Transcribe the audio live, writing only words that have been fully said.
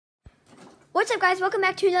What's up, guys? Welcome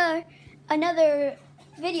back to another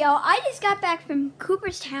video. I just got back from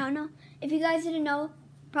Cooperstown. If you guys didn't know,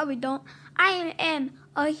 probably don't. I am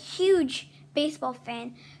a huge baseball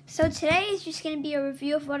fan. So today is just going to be a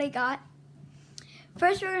review of what I got.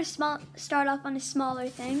 First, we're going to start off on the smaller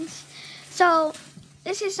things. So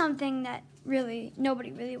this is something that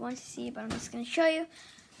nobody really wants to see, but I'm just going to show you.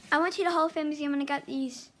 I went to the Hall of Fame Museum and I got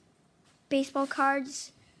these baseball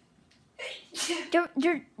cards.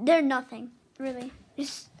 They're nothing, really.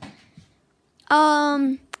 Just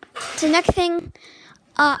the next thing,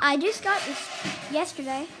 I just got this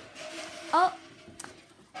yesterday. Oh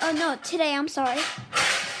no, today. I'm sorry.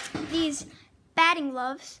 These batting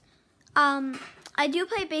gloves. I do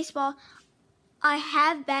play baseball. I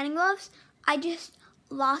have batting gloves. I just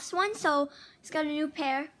lost one, so it's got a new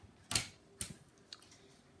pair.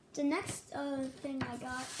 The next thing I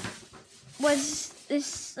got was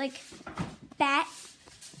this bat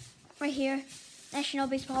right here, National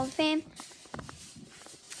Baseball Hall of Fame.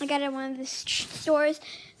 I got it at one of the stores.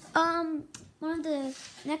 One of the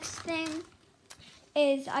next thing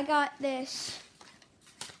is I got this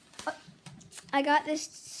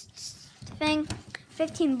thing,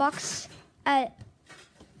 $15 at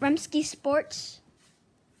Remsky Sports.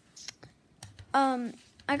 I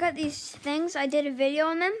got these things. I did a video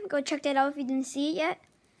on them. Go check that out if you didn't see it yet.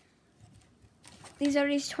 These are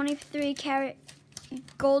these 23-karat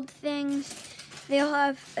gold things. They all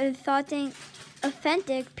have a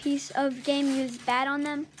authentic piece of game-used bat on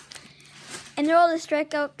them. And they're all the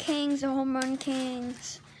strikeout kings, the home run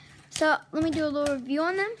kings. So let me do a little review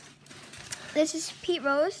on them. This is Pete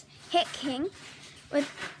Rose, hit king, with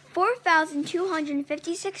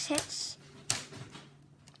 4,256 hits.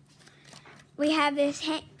 We have this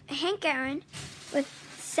Hank Aaron with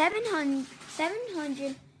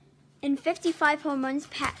 755 home runs,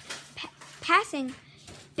 passing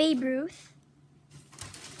Babe Ruth.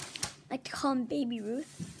 I like to call him Baby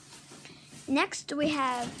Ruth. Next, we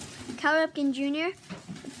have Cal Ripken Jr.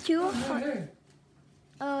 with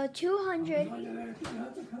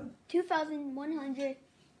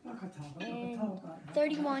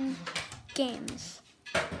 2,131 games.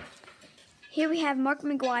 Here we have Mark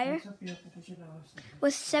McGwire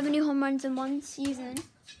with 70 home runs in one season.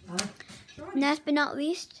 Last but not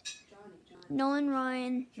least, Nolan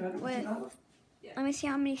Ryan with, let me see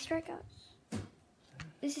how many strikeouts.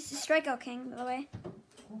 This is the strikeout king, by the way.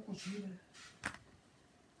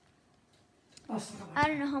 I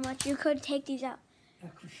don't know how much. You could take these out.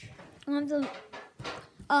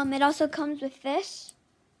 It also comes with this.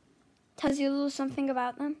 Tells you a little something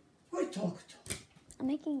about them. I'm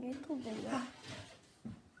making a YouTube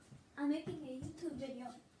video.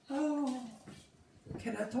 Oh,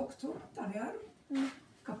 can I talk to Italiano?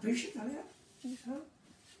 Capisci Italiano?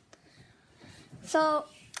 So,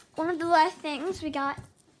 one of the last things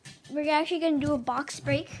we're actually going to do a box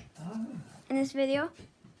break in this video.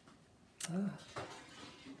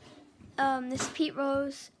 This Pete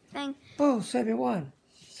Rose thing. Oh, 71.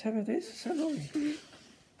 70, 70.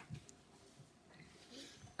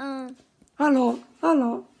 Hello.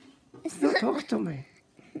 You talk to me.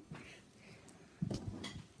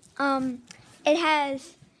 It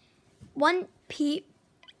has one Pete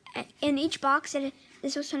in each box.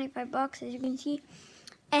 This was $25, as you can see.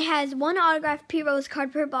 It has one autographed Pete Rose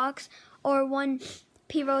card per box, or one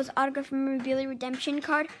Pete Rose autographed memorabilia redemption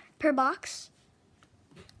card per box.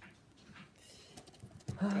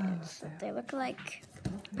 That's what they look like.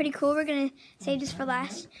 Pretty cool. We're gonna save this for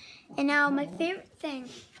last. And now my favorite thing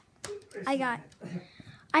I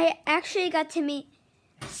actually got to meet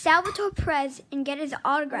Salvatore Perez and get his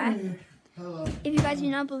autograph. If you guys do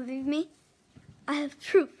not believe me, I have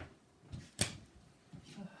proof.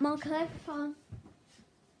 Mom, can I have your phone?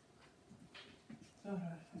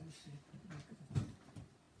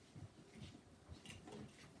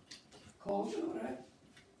 Cold, right?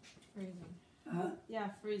 Freezing. Huh? Yeah,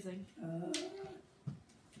 freezing.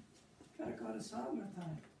 Gotta go to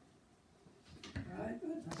summertime. Right?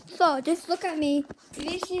 So, just look at me.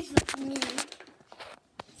 This is me.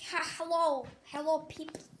 Hello,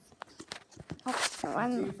 people. Oh, so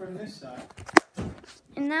See from this side.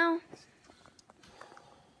 and now,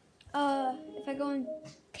 if I go in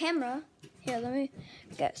camera, here, let me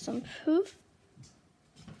get some proof.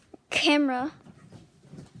 Camera.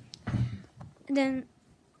 And then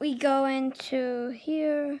we go into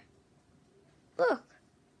here. Look,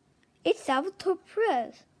 it's Salvatore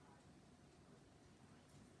Perez.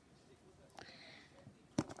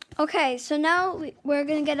 Okay, so now we're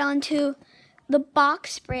going to get on to the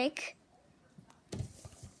box break.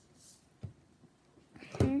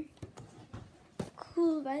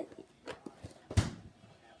 Cool, right?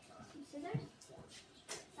 Scissors?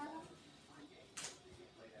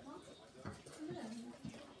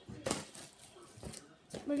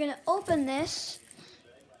 we're gonna open this.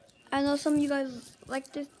 I know some of you guys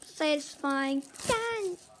like to say it's fine.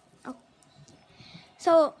 Oh.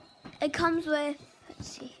 So it comes with, let's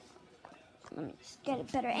see. Let me just get a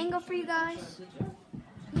better angle for you guys.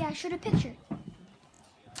 Yeah, I showed a picture.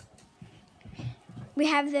 We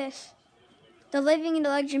have this. The Living and the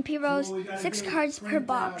Legend P-Rose, 6 cards per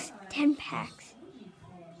box, 10 packs.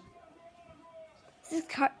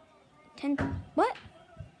 10, what?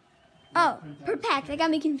 Oh, per pack. That got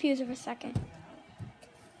me confused for a second.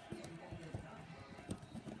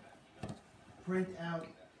 Print out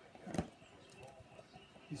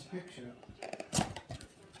his picture,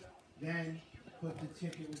 then put the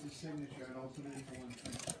ticket with the signature and open it into one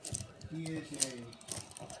print. He is a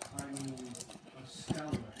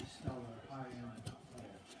stellar high-end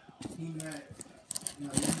player. He met,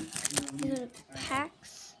 These are the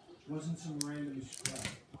packs. Wasn't some random scrub.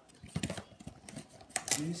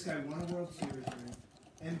 This guy won a World Series ring,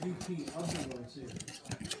 MVP of the World Series.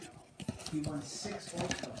 He won 6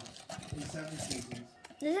 All-Stars in 7 seasons.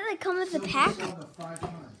 Does it come with the pack? Silver 5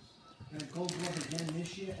 times. And a Gold Glove again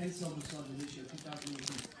this year, and Silver Slugger this year,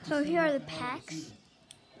 2018. So here are the packs. He's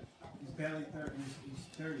barely 30. He's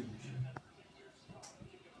 30 this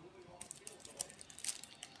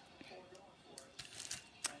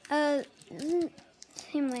year. Doesn't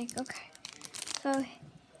seem like, okay. So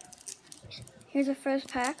here's the first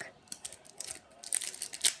pack.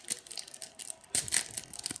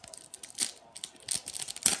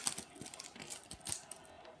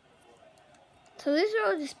 So these are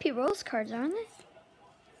all just Pete Rose cards, aren't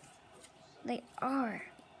they? They are.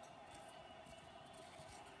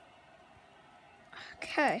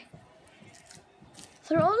 Okay.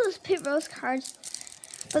 So they're all those Pete Rose cards,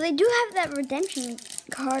 but they do have that redemption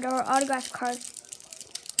card or autograph card.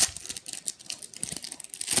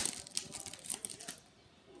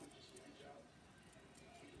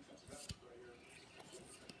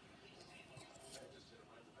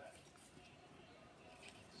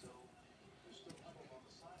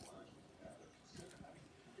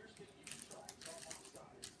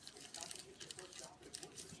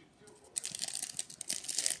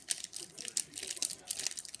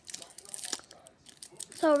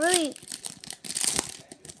 So really,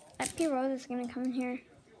 that P Rose is gonna come in here.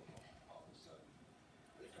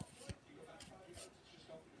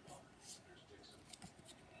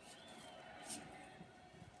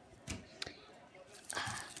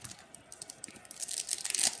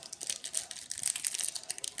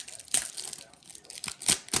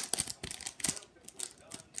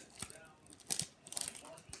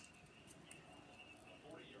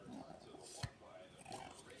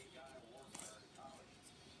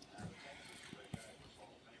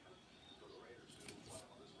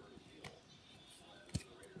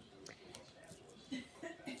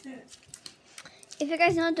 If you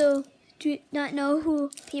guys do not know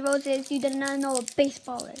who P Rose is, you do not know what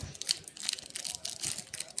baseball is.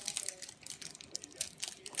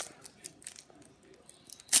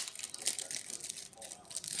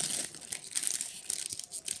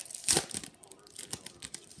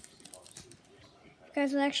 If you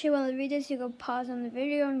guys would actually want to read this, you go pause on the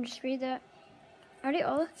video and just read that. Are they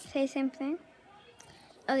all say the same thing?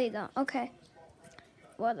 Oh, they don't. Okay.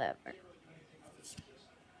 Whatever.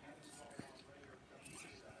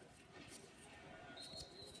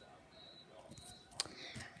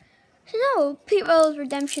 So no Pete Rose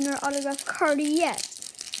redemption or autograph card yet.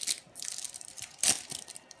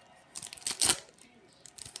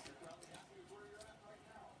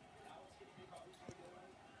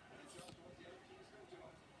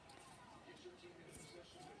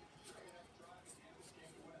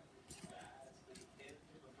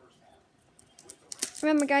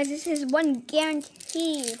 Remember guys, this is one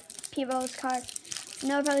guaranteed Pete Rose card. I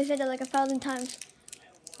know I probably said that like 1,000 times,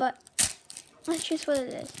 but that's just what it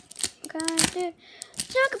is. Okay,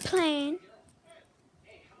 it's not complain.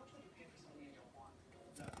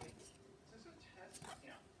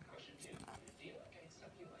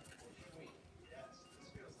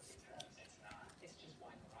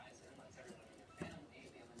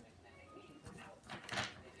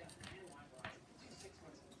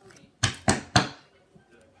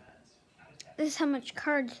 This is how much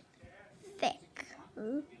cards thick.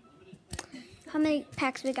 Ooh. How many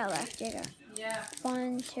packs we got left, Jacob? Yeah.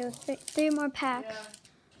 1, 2, 3, 3 more packs.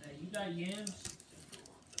 Yeah. Hey, you got yams?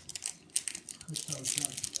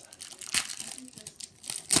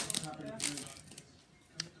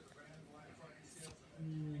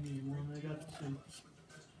 I got 2.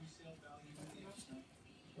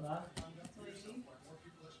 What?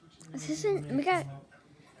 This isn't, we got,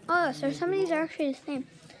 oh, so some of these are actually the same.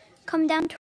 Come down to